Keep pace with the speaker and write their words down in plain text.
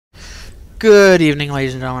Good evening,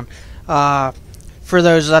 ladies and gentlemen. For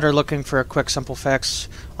those that are looking for a quick, simple fix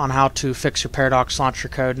on how to fix your Paradox launcher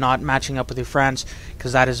code not matching up with your friends,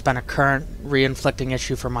 because that has been a current re-inflicting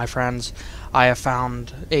issue for my friends, I have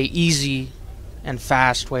found a easy and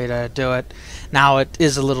fast way to do it. Now, it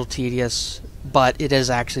is a little tedious, but it is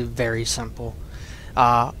actually very simple.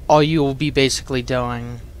 All you will be basically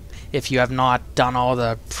doing, if you have not done all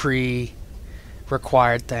the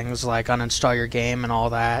required things like uninstall your game and all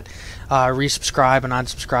that, resubscribe and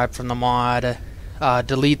unsubscribe from the mod,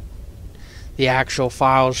 delete the actual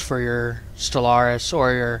files for your Stellaris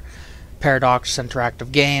or your Paradox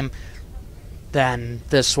interactive game, then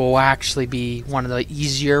this will actually be one of the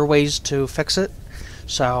easier ways to fix it.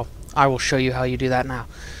 So I will show you how you do that now.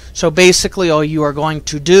 So basically all you are going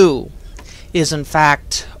to do is in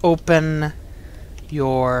fact open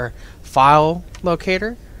your file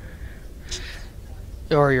locator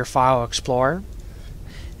or your file explorer,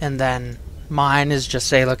 and then mine is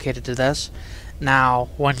just located to this. Now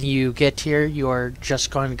when you get here, you are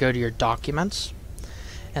just going to go to your documents,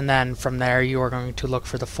 and then from there you are going to look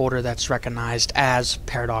for the folder that's recognized as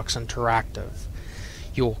Paradox Interactive.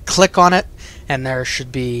 You will click on it, and there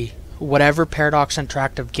should be whatever Paradox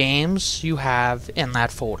Interactive games you have in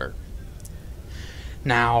that folder.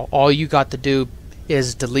 Now all you got to do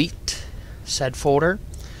is delete said folder.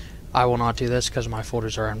 I will not do this because my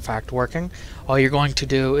folders are in fact working. All you're going to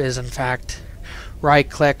do is in fact right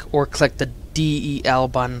click or click the DEL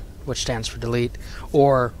button, which stands for delete,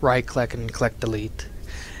 or right click and click delete,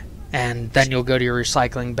 and then you'll go to your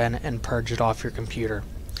recycling bin and purge it off your computer.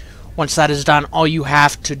 Once that is done, all you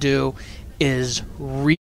have to do is